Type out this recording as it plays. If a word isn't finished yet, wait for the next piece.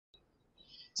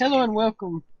Hello and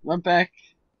welcome. I'm back,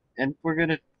 and we're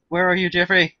gonna. Where are you,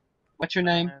 Jeffrey? What's your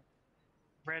name? Uh,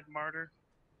 Red Martyr.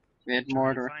 Red Trying to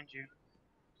Mortar. find you.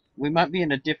 We might be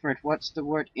in a different. What's the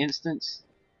word? Instance.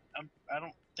 I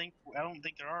don't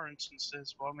think there are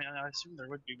instances. Well, I mean, I assume there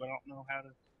would be, but I don't know how to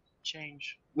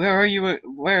change. Where are you?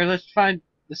 Where? Let's find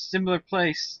the similar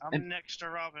place. And I'm next to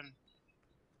Robin.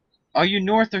 are you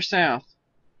north or south?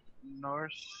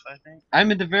 North, I think.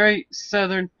 I'm in the very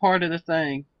southern part of the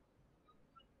thing.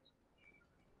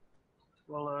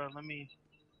 Well, let me.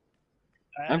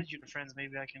 I I'm added you to friends.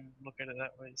 Maybe I can look at it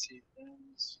that way. See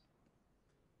things.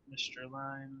 Mr.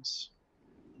 Limes.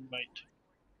 Invite.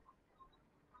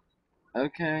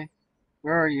 okay.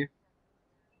 Where are you?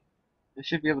 I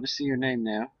should be able to see your name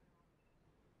now.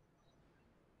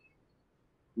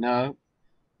 No.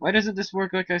 Why doesn't this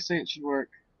work like I say it should work?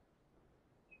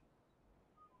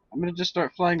 I'm gonna just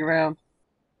start flying around.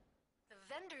 The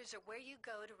vendors are where you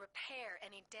go to repair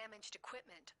any damaged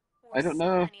equipment or I don't sell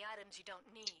know. any items you don't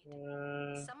need.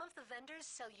 Uh, Some of the vendors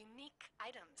sell unique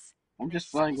items, I'm and as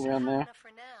just soon flying as you around have now. enough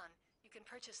renown, you can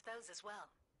purchase those as well.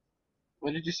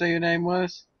 What did you say your name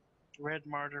was? Red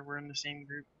Martyr. We're in the same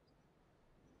group.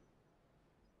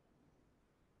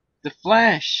 The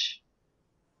Flash.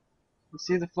 You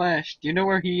see the Flash. Do you know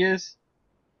where he is?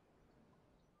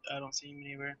 I don't see him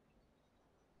anywhere.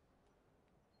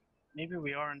 Maybe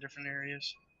we are in different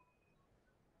areas.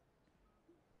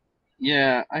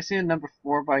 Yeah, I see a number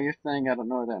 4 by your thing. I don't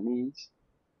know what that means.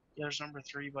 Yeah, there's number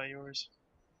 3 by yours.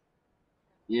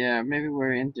 Yeah, maybe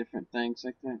we're in different things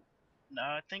like that. No,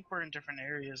 I think we're in different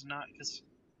areas, not because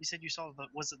you said you saw the.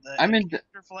 Was it I'm the in the.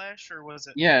 character Flash or was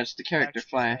it Yeah, it's the character actual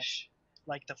Flash? Flash.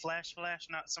 Like the Flash,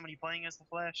 not somebody playing as the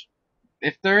Flash?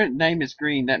 If their name is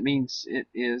green, that means it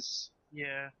is.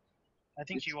 Yeah, I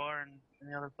think It's. you are in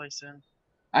the other place then.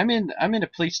 I'm in a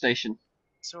police station.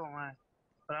 So am I.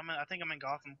 But I think I'm in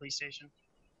Gotham Police Station.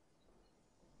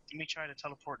 Let me try to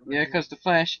teleport over Yeah, here. 'cause the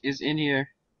Flash is in here,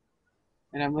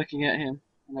 and I'm looking at him,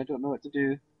 and I don't know what to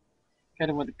do. Kind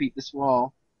of want to beat this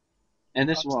wall and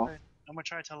this I'll wall. try. I'm gonna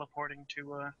try teleporting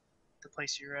to the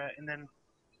place you're at, and then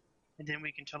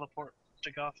we can teleport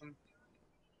to Gotham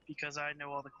because I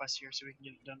know all the quests here, so we can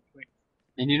get it done quick.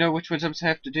 And you know which ones I'm supposed to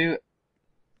have to do?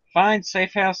 Find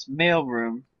safe house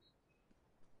mailroom.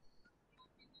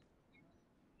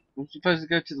 I'm supposed to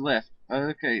go to the left. Oh,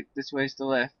 okay, this way's the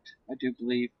left, I do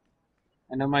believe.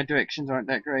 I know my directions aren't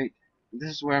that great. This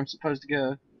is where I'm supposed to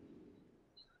go.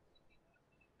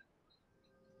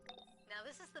 Now,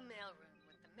 this is the mailroom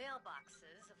with the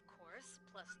mailboxes, of course,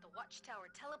 plus the Watchtower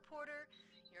teleporter,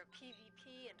 your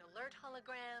PvP and alert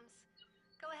holograms.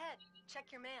 Go ahead,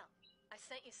 check your mail. I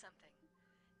sent you something.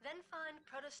 Then find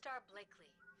Protostar Blakely.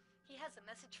 He has a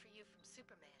message for you from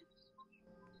Superman.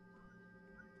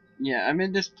 Yeah, I'm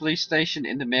in this police station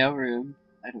in the mailroom.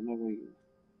 I don't know where you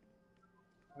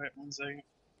Alright, 1 second.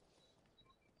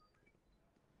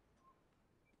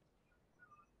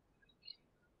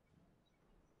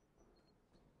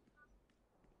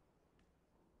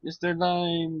 Mr.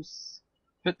 Limes.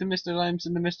 Put the Mr. Limes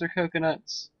in the Mr.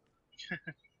 Coconuts.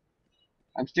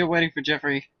 I'm still waiting for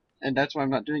Jeffrey, and that's why I'm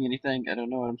not doing anything. I don't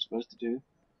know what I'm supposed to do.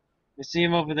 I see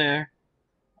him over there.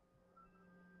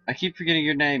 I keep forgetting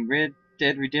your name. Red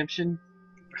Dead Redemption?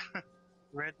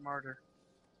 Red Martyr.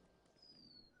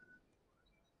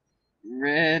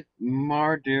 Red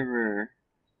Martyrer.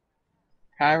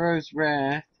 Pyro's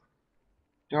Wrath.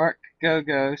 Dark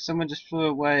Go-Go. Someone just flew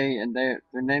away, and their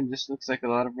name just looks like a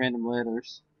lot of random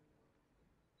letters.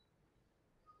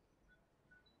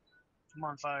 I'm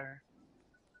on fire.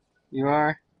 You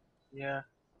are? Yeah,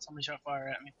 somebody shot fire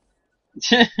at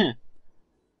me.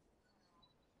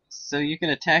 So you can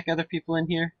attack other people in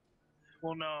here?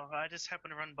 Well, no, I just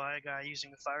happened to run by a guy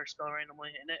using a fire spell randomly,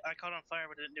 and I caught on fire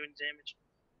but didn't do any damage.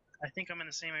 I think I'm in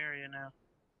the same area now.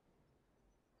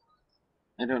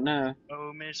 I don't know.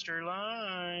 Oh, Mr.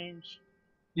 Limes.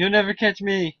 You'll never catch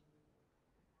me.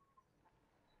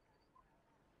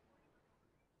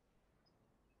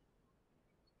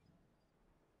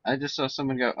 I just saw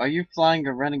someone go. Are you flying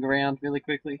or running around really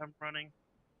quickly? I'm running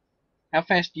How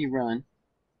fast do you run?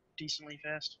 decently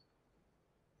fast.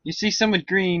 You see someone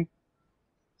green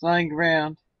flying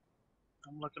around.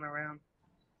 I'm looking around.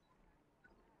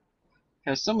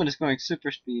 Because someone is going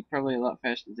super speed, probably a lot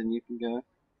faster than you can go.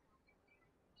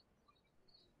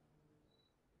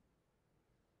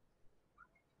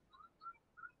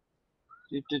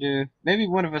 Doo-doo-doo. Maybe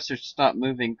one of us should stop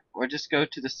moving, or just go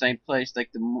to the same place,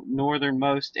 like the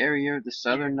northernmost area, or the Yeah,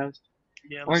 southernmost,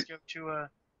 yeah. or Let's go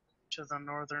to the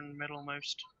northern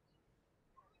middlemost.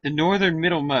 the northern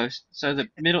middlemost, so the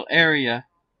Yep. middle area.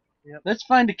 Let's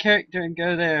find a character and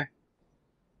go there.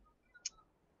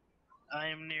 I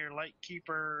am near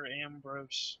Lightkeeper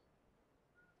Ambrose.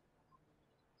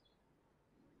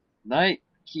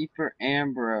 Lightkeeper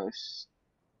Ambrose.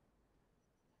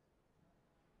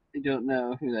 I don't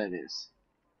know who that is.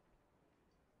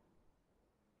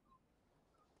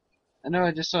 I know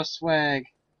I just saw Swag.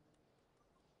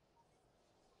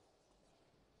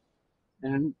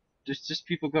 And there's just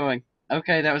people going,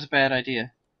 okay, that was a bad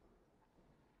idea.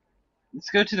 Let's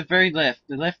go to the very left,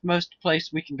 the leftmost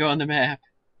place we can go on the map.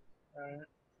 Alright.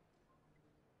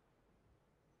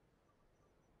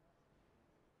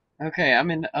 Okay, I'm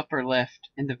in the upper left,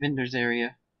 in the vendors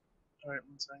area. Alright,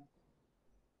 one second.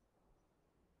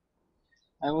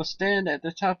 I will stand at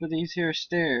the top of these here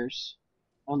stairs,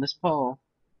 on this pole.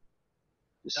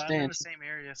 Just I'm in stand. the same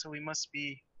area, so we must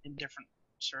be in different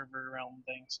server realm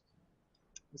things.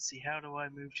 Let's see, how do I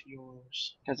move to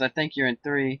yours? Because I think you're in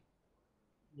 3.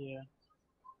 Yeah.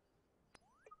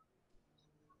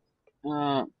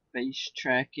 Base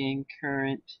tracking,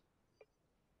 current.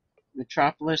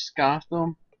 Metropolis,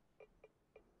 Gotham.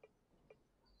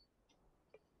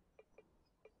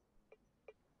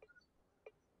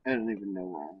 I don't even know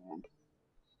where I am.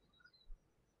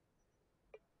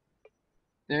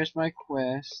 There's my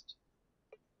quest.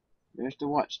 There's the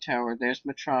watchtower. There's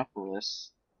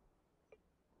Metropolis.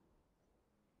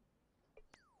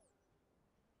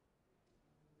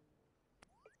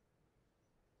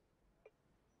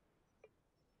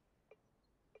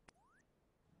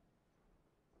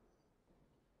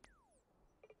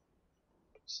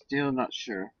 Still not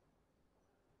sure.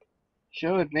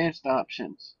 Show advanced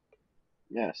options.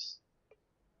 Yes.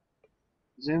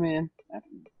 Zoom in.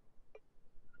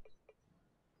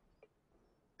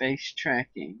 Base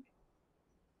tracking.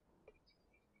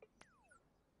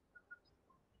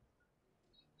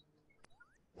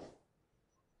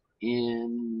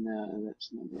 That's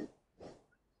not it.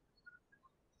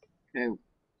 Okay.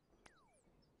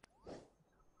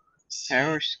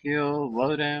 Power skill,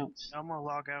 loadouts. I'm gonna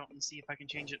log out and see if I can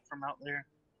change it from out there.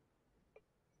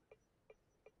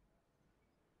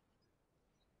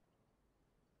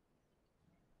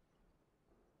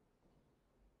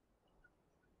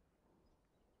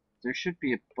 There should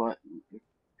be a button.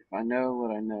 If I know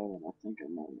what I know, and I think I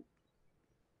know it.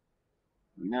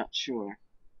 I'm not sure.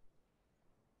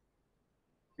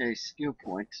 Okay, skill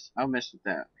points. I'll mess with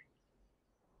that.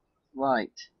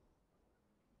 Light.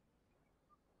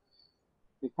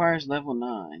 Requires level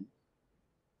 9.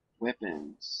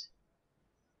 Weapons.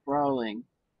 Brawling.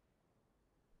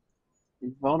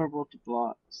 Invulnerable to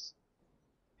blocks.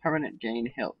 Permanent gain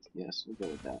health. Yes, we'll go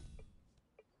with that.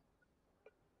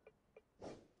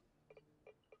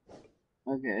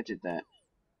 Okay, I did that.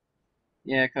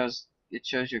 Yeah, cause it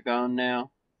shows you're gone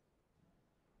now.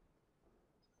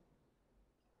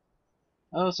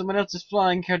 Oh, someone else is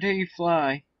flying. How dare you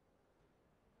fly?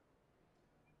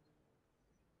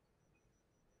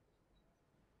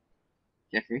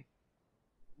 Jeffrey.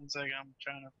 One second, I'm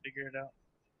trying to figure it out.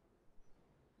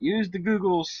 Use the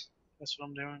Googles. That's what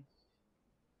I'm doing.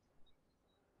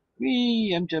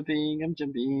 Whee! I'm jumping,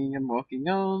 I'm walking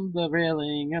on the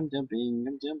railing, I'm jumping,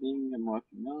 I'm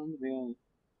walking on the railing.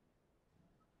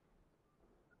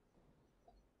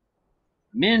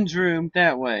 Men's room,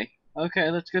 that way. Okay,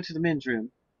 let's go to the men's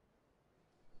room.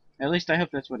 At least I hope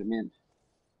that's what it meant.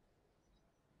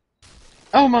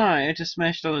 Oh my! I just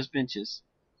smashed all those benches.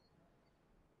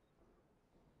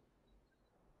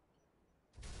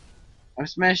 I'm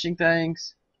smashing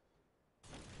things.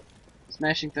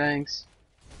 Smashing things.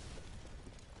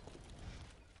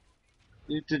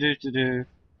 Do.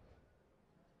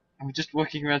 I'm just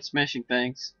walking around smashing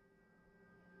things.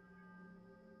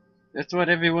 That's what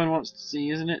everyone wants to see,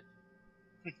 isn't it?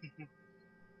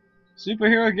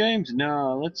 Superhero games?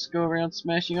 No, let's go around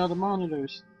smashing all the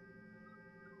monitors.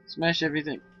 Smash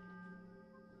everything.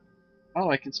 Oh,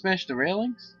 I can smash the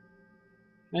railings?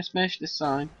 Can I smash this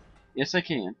sign? Yes, I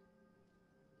can.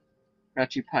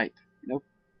 Grouchy pipe. Nope.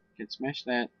 Can smash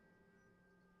that.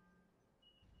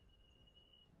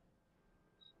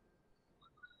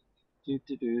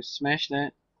 Do. Smash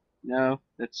that. No,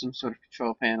 that's some sort of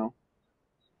control panel.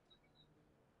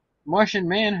 Martian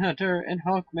Manhunter and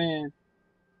Hawkman.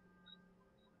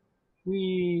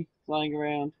 Whee! Flying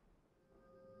around.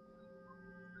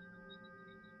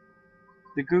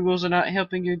 The Googles are not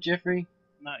helping you, Jeffrey.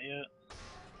 Not yet.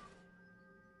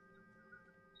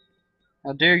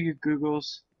 How dare you,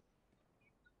 Googles.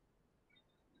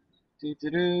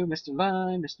 Mr.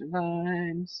 Lime, Mr.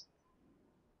 Limes.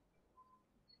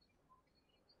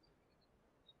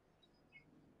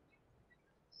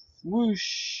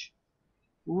 Whoosh.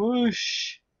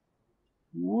 Whoosh.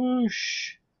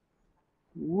 Whoosh.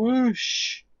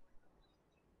 Whoosh.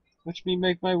 Watch me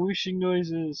make my whooshing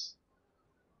noises.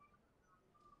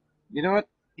 You know what?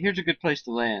 Here's a good place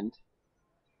to land.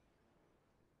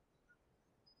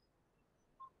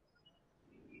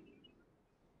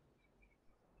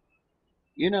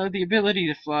 You know, the ability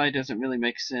to fly doesn't really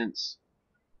make sense.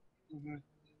 Hmm.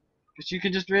 Because you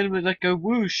can just randomly let go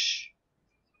whoosh.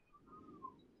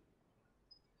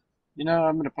 You know,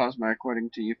 I'm gonna pause my recording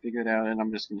until you figure it out, and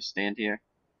I'm just gonna stand here.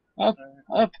 Up,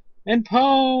 up, and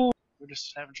pole! We're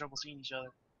just having trouble seeing each other.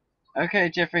 Okay,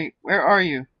 Jeffrey, where are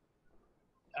you?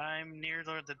 I'm near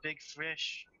the big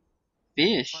fish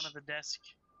in Fish? front of the desk.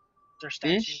 They're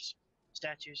Fish? statues.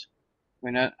 Statues.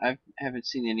 We're not, I haven't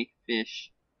seen any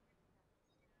fish.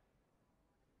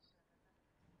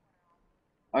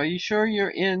 Are you sure you're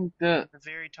in the, The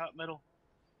very top middle.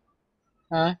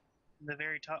 huh? The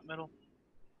very top middle.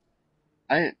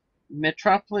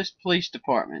 Metropolis Police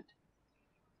Department.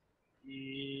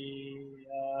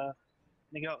 Yeah. Let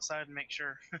me go outside and make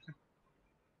sure.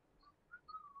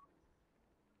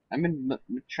 I'm in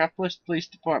Metropolis Police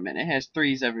Department. It has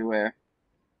threes everywhere.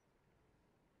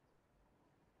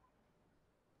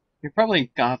 You're probably in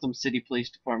Gotham City Police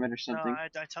Department or No, something. I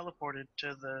teleported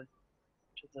to the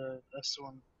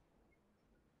one.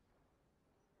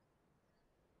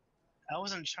 I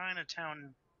was in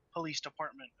Chinatown Police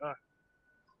Department.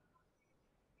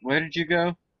 Where did you go?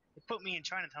 It put me in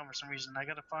Chinatown for some reason. I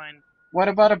gotta find. What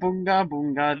about a boonga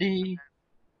boonga dee?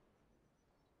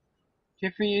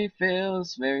 Jeffrey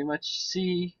fails very much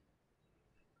see.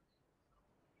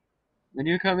 When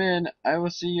you come in, I will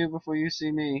see you before you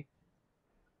see me.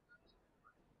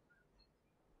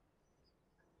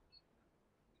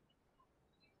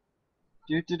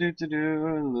 Do do do do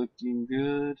do, looking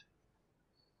good.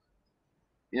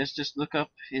 Yes, just look up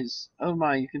his. Oh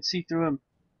my, you can see through him.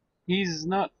 He's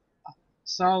not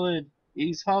solid.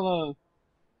 He's hollow.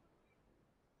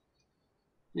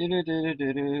 Do do do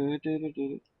do do do do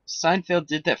do. Seinfeld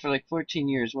did that for like 14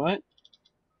 years. What?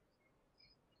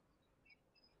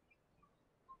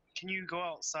 Can you go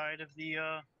outside of the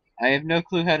I have no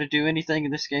clue how to do anything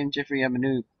in this game, Jeffrey. I'm a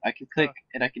noob. I can click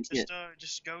and I can hit.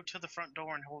 just go to the front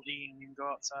door and hold E and you can go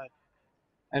outside.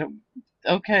 I don't.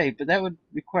 Okay, but that would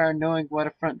require knowing what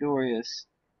a front door is.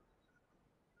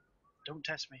 Don't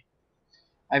test me.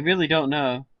 I really don't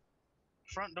know.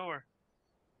 Front door.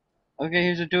 Okay,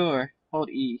 here's a door. Hold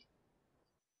E.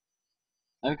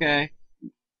 Okay.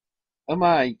 Oh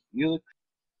my, you look.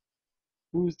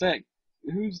 Who's that?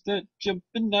 Who's that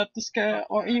jumping out the sky?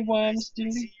 Or I E1 I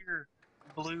stealing? see your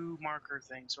blue marker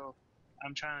thing, so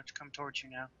I'm trying to come towards you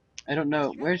now. I don't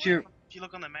know. Where's your? If you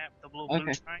look on the map, the blue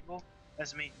Okay. triangle,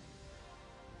 that's me.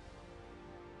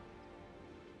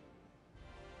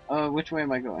 Which way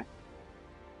am I going?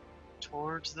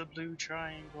 Towards the blue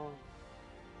triangle.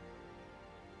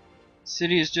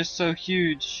 City is just so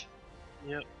huge.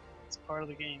 Yep, it's part of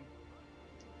the game.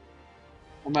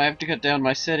 I might have to cut down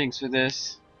my settings for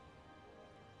this.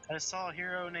 I saw a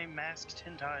hero named Masked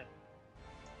Hentai.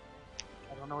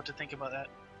 I don't know what to think about that.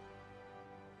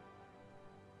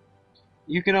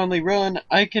 You can only run.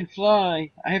 I can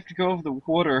fly. I have to go over the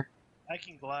water. I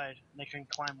can glide, and I can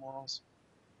climb walls.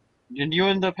 And you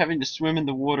end up having to swim in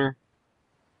the water.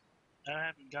 I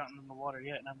haven't gotten in the water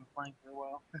yet, and I've been playing for a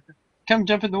while. Come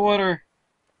jump in the water.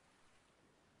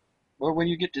 Or when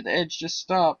you get to the edge, just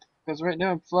stop. Because right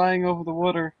now I'm flying over the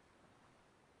water.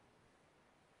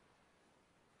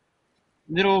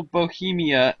 Little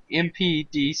Bohemia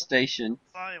MPD station.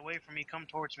 Fly away from me, come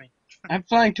towards me. I'm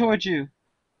flying towards you.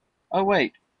 Oh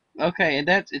wait. Okay, and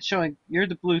it's showing you're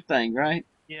the blue thing, right?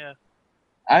 Yeah.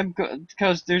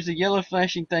 Because there's a yellow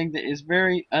flashing thing that is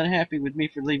very unhappy with me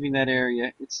for leaving that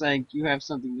area. It's saying you have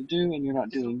something to do and you're not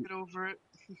doing it. Get over it.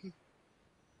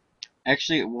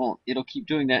 Actually, it won't. It'll keep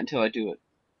doing that until I do it.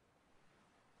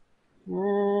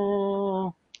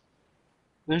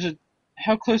 There's a.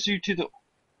 How close are you to the?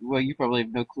 Well, you probably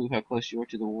have no clue how close you are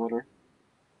to the water.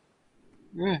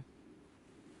 Yeah.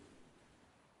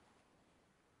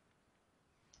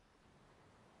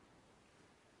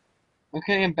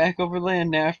 Okay, I'm back over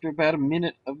land now after about a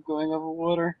minute of going over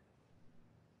water.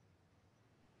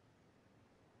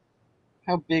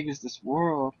 How big is this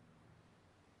world?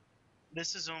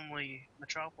 This is only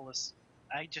Metropolis.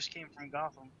 I just came from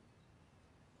Gotham.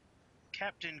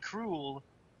 Captain Cruel.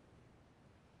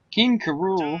 King K.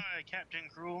 Rool. Die, Captain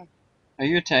Cruel. Are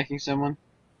you attacking someone?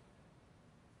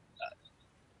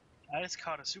 I just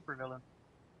caught a supervillain.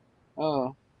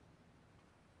 Oh.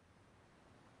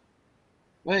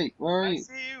 Wait, where are I you?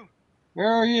 see you.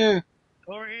 Where are you?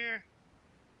 Over here.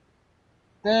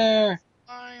 There.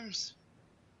 Times.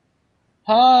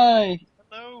 Hi.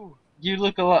 Hello. You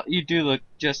look a lot. You do look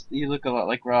just. You look a lot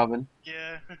like Robin.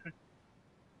 Yeah.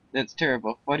 That's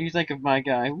terrible. What do you think of my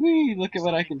guy? Whee! Look at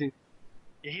what I can do.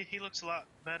 Yeah, he looks a lot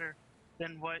better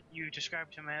than what you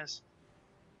described him as.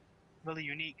 Really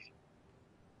unique.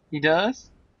 He does?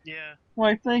 Yeah.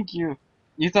 Why, thank you.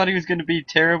 You thought he was going to be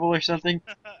terrible or something?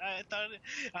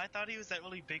 I thought he was that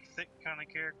really big, thick kind of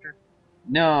character.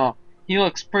 No. He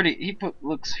looks pretty.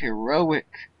 Looks heroic.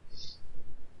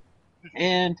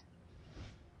 And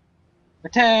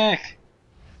attack!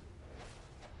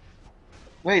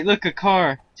 Wait, look, a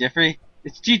car, Jeffrey.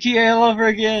 It's GTA all over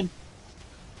again.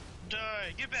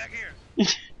 Die! Get back here!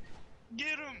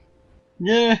 Get him!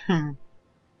 Yeah.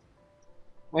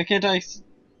 Why can't I?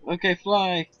 Okay,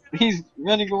 fly. He's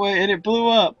running away, and it blew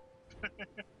up.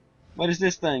 What is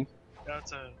this thing?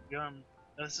 That's a gun.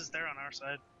 This is there on our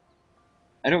side.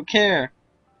 I don't care.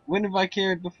 When have I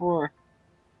cared before?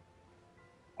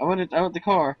 I want the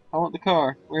car. I want the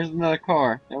car. Where's another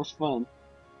car? That was fun.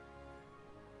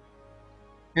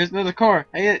 Here's another car.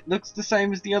 Hey, it looks the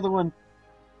same as the other one.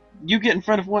 You get in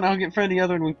front of one, I'll get in front of the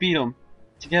other, and we beat them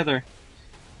together.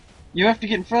 You have to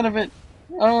get in front of it.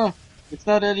 Oh, it's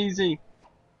not that easy.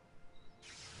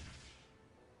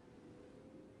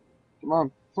 Come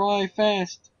on, fly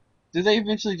fast. Do they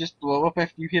eventually just blow up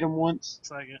after you hit them once?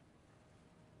 Looks like it.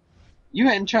 You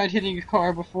hadn't tried hitting a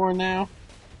car before now.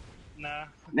 Nah.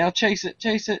 Now chase it,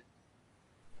 chase it.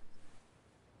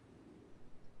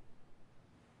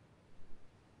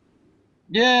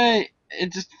 Yay!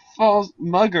 It just falls.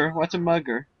 Mugger. What's a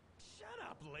mugger? Shut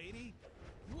up, lady.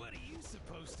 What are you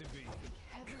supposed to be?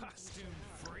 Costume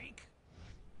freak?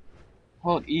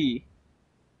 Hold E.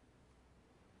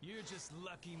 You're just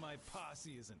lucky my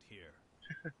posse isn't here.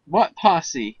 What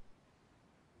posse?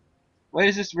 What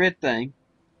is this red thing?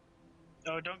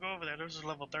 Oh, don't go over there. Those are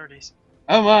level 30s.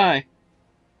 Oh my!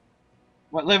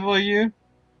 What level are you?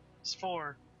 It's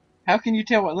 4. How can you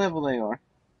tell what level they are?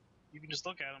 You can just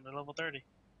look at them. They're level 30.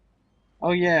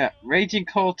 Oh yeah, Raging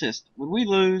Cultist. Would we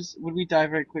lose? Would we die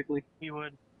very quickly? We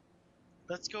would.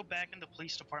 Let's go back in the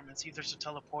police department and see if there's a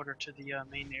teleporter to the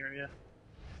main area.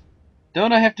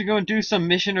 Don't I have to go and do some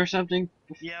mission or something?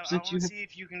 Yeah, I Since want you to have... see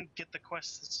if you can get the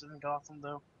quest that's in Gotham,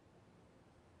 though.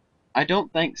 I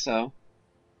don't think so.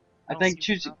 I Don't think see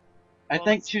choosing. what's up. I Well,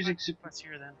 think let's choosing find super. quest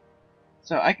here then.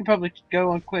 So I can probably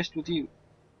go on quest with you.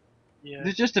 Yeah.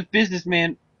 There's just a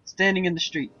businessman standing in the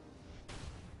street.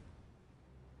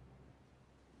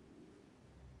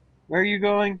 Where are you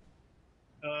going?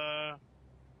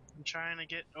 I'm trying to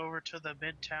get over to the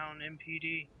Midtown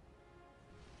MPD.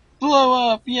 Blow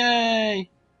up! Yay!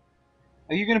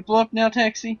 Are you gonna blow up now,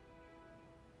 Taxi?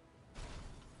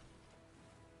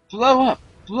 Blow up!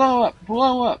 Blow up!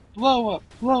 Blow up! Blow up!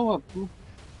 Blow up!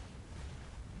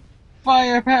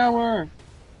 Firepower!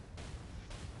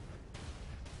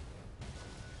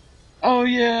 Oh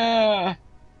yeah!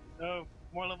 Oh,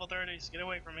 more level 30s. Get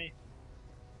away from me.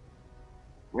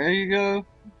 Where you go?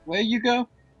 Where you go?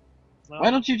 Well,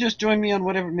 Why don't you just join me on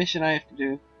whatever mission I have to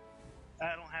do?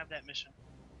 I don't have that mission.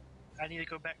 I need to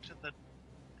go back to the.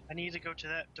 I need to go to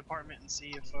that department and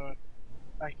see if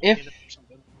I can If- get it or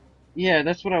something. Yeah,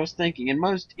 that's what I was thinking. In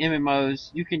most MMOs,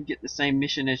 you can get the same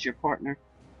mission as your partner.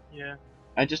 Yeah.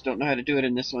 I just don't know how to do it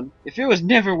in this one. If it was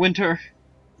Neverwinter,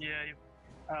 Yeah.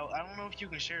 I don't know if you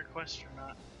can share quests or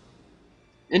not.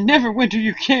 in Neverwinter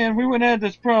you can, we wouldn't have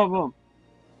this problem.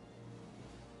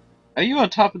 Are you on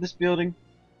top of this building?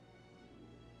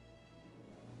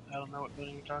 I don't know what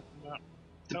building you're talking about.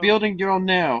 The Oh. building you're on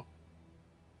now.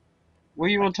 Were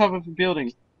you on top of a building?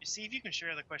 You see if you can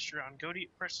share the quest you're on. Go to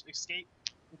press escape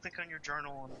and click on your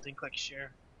journal and then click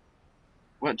share.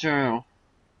 What journal?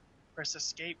 Press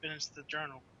escape and it's the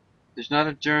journal. There's not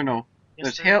a journal. Yes,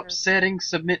 There's there help, is. settings,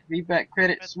 submit feedback,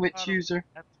 credit, At the switch bottom. user.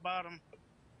 At the bottom,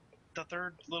 the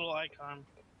third little icon,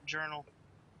 journal.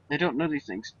 I don't know these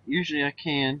things. Usually I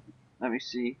can. Let me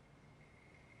see.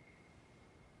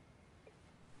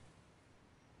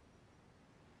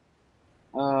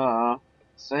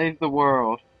 Save the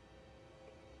world.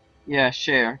 Yeah,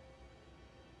 share.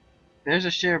 There's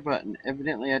a share button.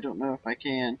 Evidently I don't know if I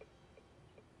can.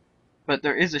 But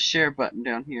there is a share button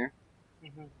down here.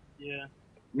 Yeah.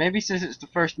 Maybe since it's the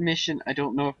first mission, I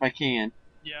don't know if I can.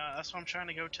 Yeah, that's why I'm trying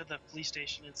to go to the police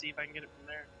station and see if I can get it from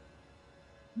there.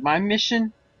 My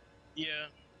mission? Yeah.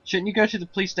 Shouldn't you go to the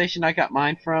police station I got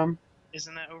mine from?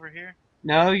 Isn't that over here?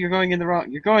 No, you're going the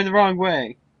wrong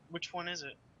way. Which one is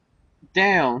it?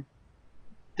 Down.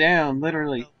 Down,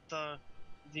 literally. The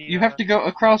You have to go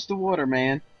across the water,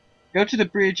 man. Go to the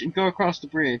bridge and go across the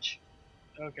bridge.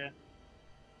 Okay.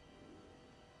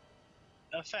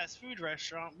 A fast food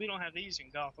restaurant. We don't have these in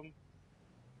Gotham.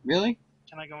 Really?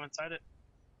 Can I go inside it?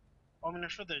 Well, I mean, I'm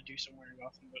sure they'd do somewhere in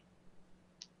Gotham, but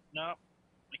no,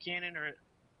 I can't enter it.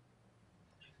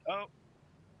 Oh,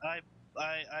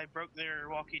 I broke their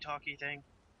walkie-talkie thing.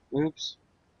 Oops.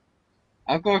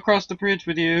 I'll go across the bridge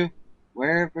with you.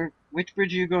 Wherever. Which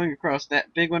bridge are you going across?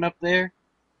 That big one up there?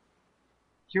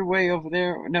 You're way over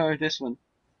there? No, or this one.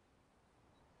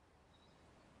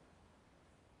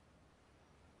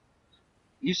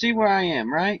 You see where I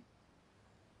am, right?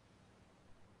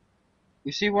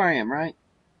 You see where I am, right?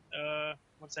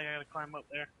 One second, I gotta climb up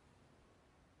there.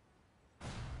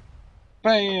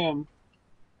 Bam!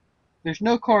 There's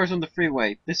no cars on the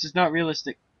freeway. This is not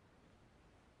realistic.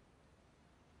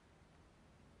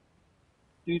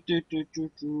 Do, do, do, do,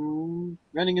 do.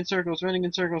 Running in circles, running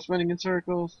in circles, running in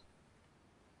circles.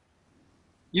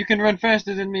 You can run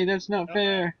faster than me. That's not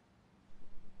fair.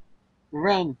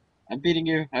 Run. I'm beating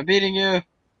you. I'm beating you.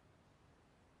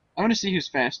 I want to see who's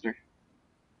faster.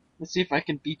 Let's see if I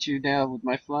can beat you now with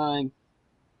my flying.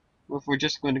 Or if we're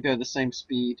just going to go the same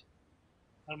speed.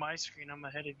 On my screen, I'm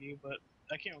ahead of you, but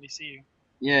I can't really see you.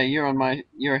 Yeah,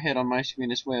 you're ahead on my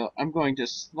screen as well. I'm going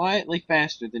just slightly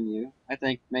faster than you. I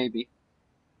think, maybe.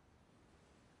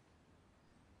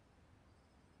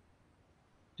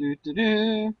 Do do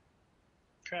do.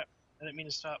 Crap, I didn't mean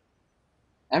to stop.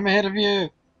 I'm ahead of you.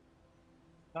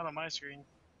 Not on my screen.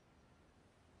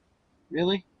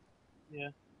 Really? Yeah.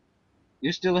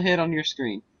 You're still ahead on your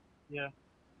screen. Yeah.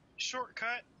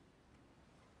 Shortcut.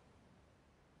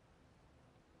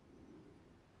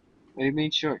 What do you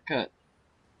mean shortcut?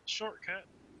 Shortcut.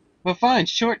 Well, fine.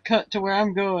 Shortcut to where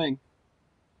I'm going.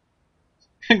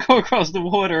 Go across the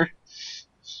water.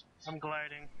 I'm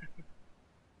gliding.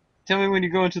 Tell me when you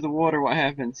go into the water what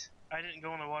happens. I didn't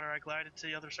go in the water. I glided to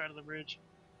the other side of the bridge.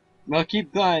 Well,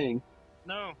 keep gliding.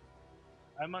 No.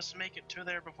 I must make it to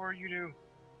there before you do.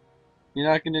 You're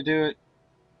not going to do it.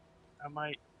 I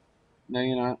might. No,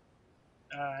 you're not.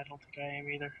 I don't think I am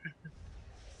either.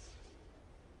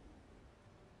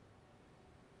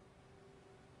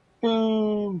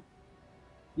 Boom.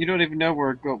 You don't even know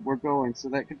where we're going, so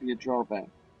that could be a drawback.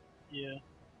 Yeah.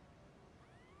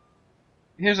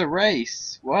 Here's a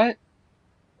race. What?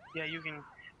 Yeah, you can.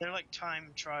 They're like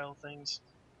time trial things.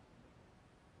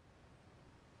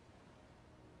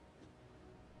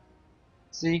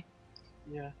 See?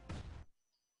 Yeah.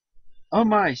 Oh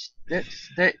my!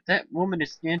 That woman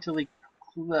is scantily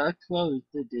clothed.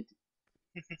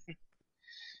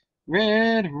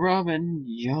 Red Robin,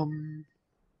 yum.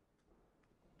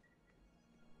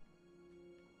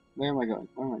 Where am I going?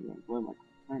 Where am I going? Where am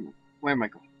I going? Where am I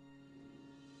going?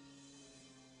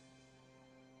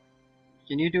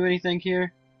 Can you do anything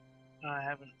here? I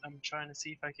haven't. I'm trying to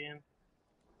see if I can.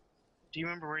 Do you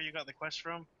remember where you got the quest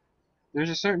from? There's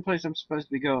a certain place I'm supposed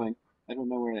to be going. I don't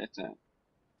know where that's at.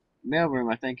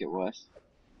 Mailroom, I think it was.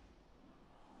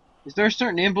 Is there a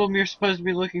certain emblem you're supposed to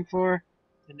be looking for?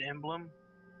 An emblem?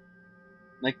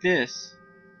 Like this?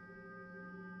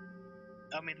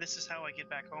 I mean, this is how I get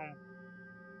back home.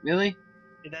 Really?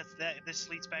 That's that. This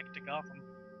leads back to Gotham.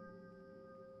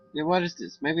 Yeah, what is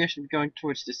this? Maybe I should be going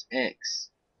towards this X.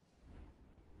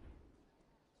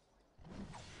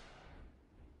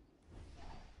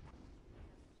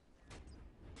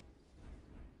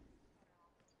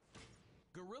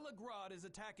 Gorilla Grodd is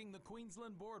attacking the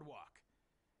Queensland Boardwalk.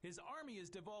 His army is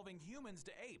devolving humans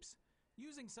to apes,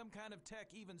 using some kind of tech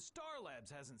even Star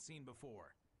Labs hasn't seen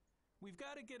before. We've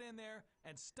got to get in there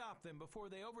and stop them before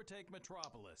they overtake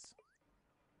Metropolis.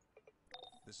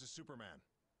 This is Superman.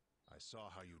 I saw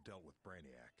how you dealt with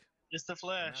Brainiac. It's the I'm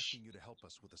Flash. asking you to help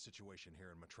us with the situation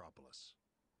here in Metropolis.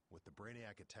 With the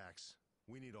Brainiac attacks,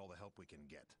 we need all the help we can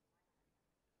get.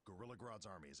 Gorilla Grodd's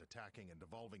army is attacking and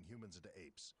devolving humans into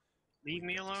apes. Leave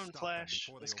me We've got to alone, stop them Flash.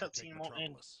 before they This overtake cutscene won't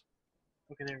end. Metropolis.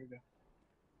 Okay, there we go.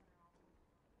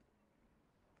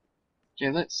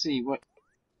 Okay, let's see what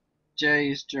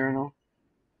Jay's journal.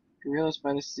 Gorillas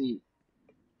by the sea.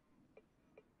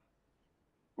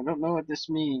 I don't know what this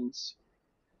means.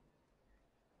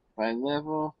 By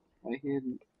level, by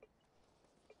hidden.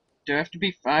 Do I have to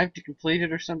be 5 to complete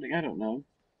it or something? I don't know.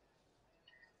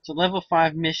 It's a level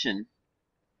 5 mission.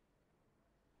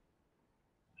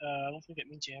 I don't think it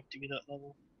means you have to be that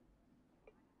level.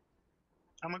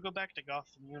 I'm gonna go back to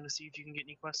Gotham. You wanna see if you can get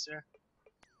any quests there?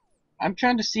 I'm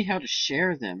trying to see how to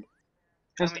share them.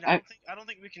 I Because mean, I don't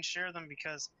think we can share them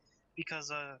because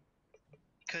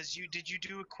did you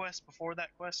do a quest before that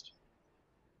quest?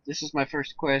 this is my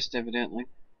first quest, evidently.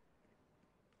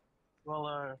 Well,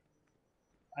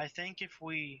 I think if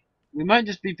we We might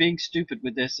just be being stupid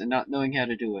with this and not knowing how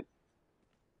to do it.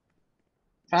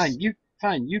 Fine,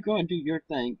 you go and do your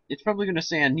thing. It's probably going to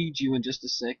say I need you in just a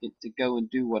second to go and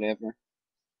do whatever.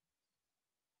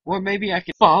 Or maybe I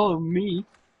can follow me.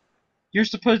 You're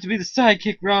supposed to be the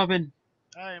sidekick, Robin.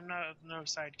 I am not no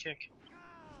sidekick.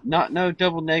 Not no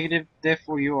double negative,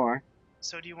 therefore you are.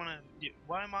 So do you want to?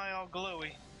 Why am I all glowy?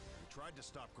 We tried to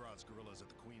stop Grodd's guerrillas at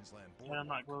the Queensland And border. I'm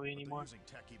not glowy anymore.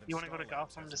 You want to go to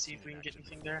Gotham to see if we can get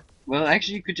anything there? Well,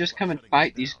 actually, you could just come and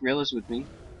fight these gorillas with me.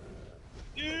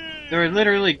 There are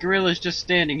literally gorillas just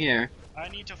standing here. I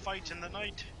need to fight in the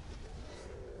night.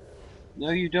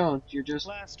 No, you don't. You're just.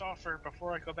 Last offer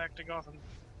before I go back to Gotham.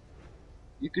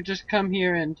 You could just come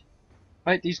here and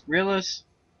fight these gorillas.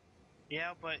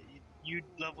 Yeah, but you'd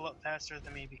level up faster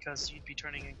than me because you'd be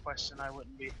turning in quests and I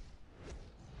wouldn't be.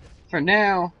 For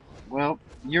now, well,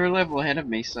 you're a level ahead of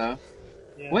me, so.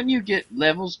 Yeah. Wouldn't you get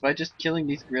levels by just killing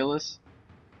these gorillas?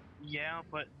 Yeah,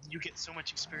 but you get so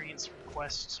much experience from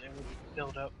quests, it would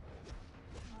build up.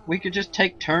 We could just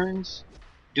take turns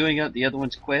doing out the other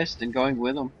one's quest and going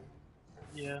with them.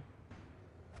 Yeah.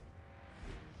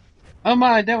 Oh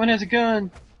my, that one has a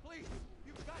gun! Please,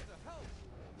 you've got to help.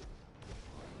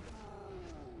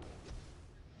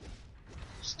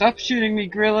 Stop shooting me,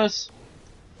 gorillas!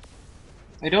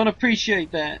 I don't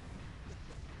appreciate that.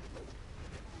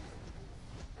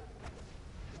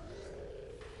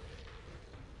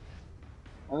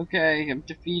 Okay, I'm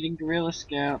defeating gorilla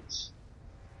scouts.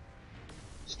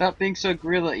 Stop being so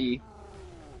gorilla-y.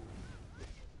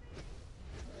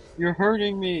 You're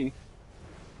hurting me.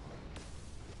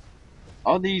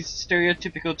 All these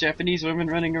stereotypical Japanese women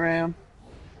running around.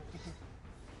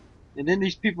 And then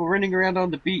these people running around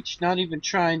on the beach, not even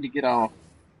trying to get off.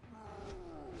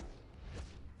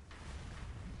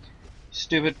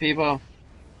 Stupid people.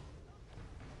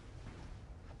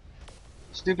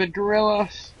 Stupid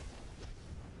gorillas.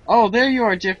 Oh, there you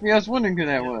are, Jeffrey. I was wondering who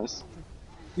that was.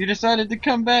 You decided to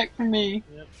come back for me.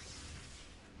 Yep.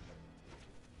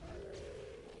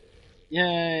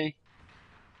 Yay.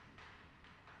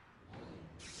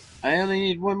 I only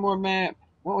need one more map.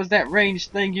 What was that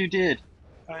ranged thing you did?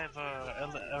 I have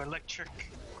a electric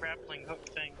grappling hook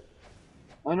thing.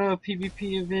 Oh no, a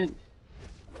PvP event.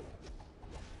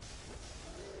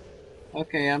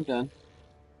 Okay, I'm done.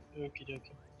 Okie dokie.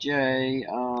 J, Here's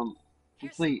some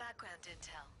complete. background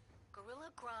intel. Gorilla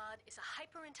Grodd is a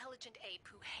hyper-intelligent ape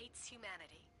who hates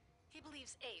humanity. He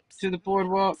believes apes To the meaning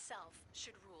boardwalk. itself,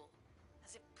 should rule.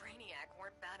 As if Brainiac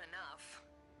weren't bad enough.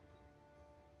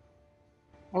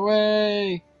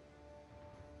 Away!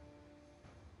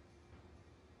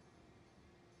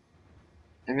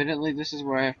 Evidently this is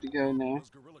where I have to go now. Those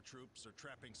guerrilla troops are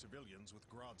trapping civilians with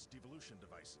Grodd's devolution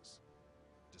devices.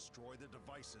 Destroy the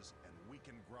devices and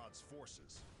weaken Grodd's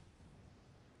forces.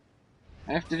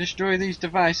 I have to destroy these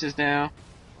devices now.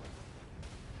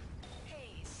 Hey,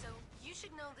 so you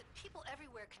should know that people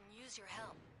everywhere can use your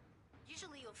help.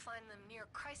 Usually you'll find them near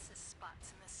crisis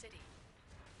spots in the city.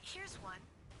 Here's one.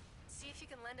 See if you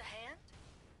can lend a hand?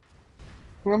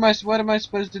 What am I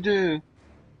supposed to do?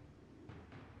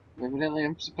 Evidently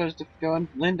I'm supposed to go and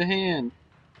lend a hand.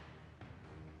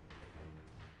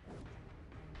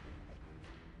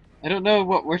 I don't know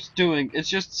what we're doing. It's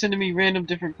just sending me random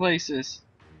different places.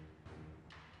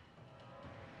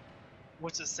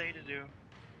 What's it say to do?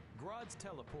 Grodd's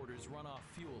teleporters run off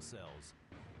fuel cells.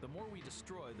 The more we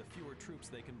destroy, the fewer troops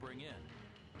they can bring in.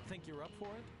 Think you're up for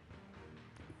it?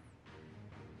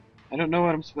 I don't know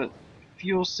what I'm supposed.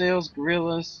 Fuel cells,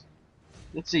 gorillas.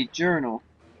 Let's see, journal.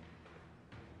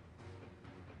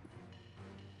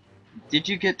 Did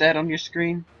you get that on your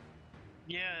screen?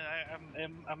 Yeah,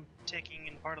 I'm taking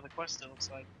in part of the quest. It looks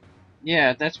like.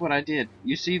 Yeah, that's what I did.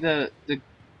 You see the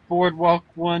boardwalk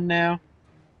one now?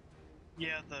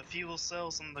 Yeah, the fuel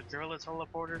cells and the gorilla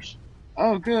teleporters.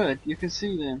 Oh, good. You can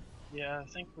see them. Yeah, I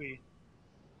think we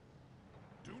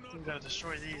gotta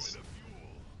destroy these.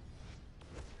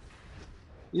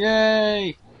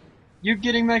 Yay! You're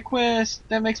getting my quest.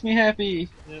 That makes me happy.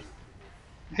 Yep.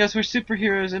 Because we're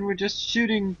superheroes and we're just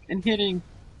shooting and hitting.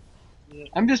 Yep.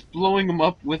 I'm just blowing them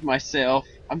up with myself.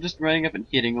 I'm just running up and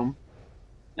hitting them.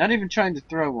 Not even trying to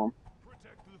throw them.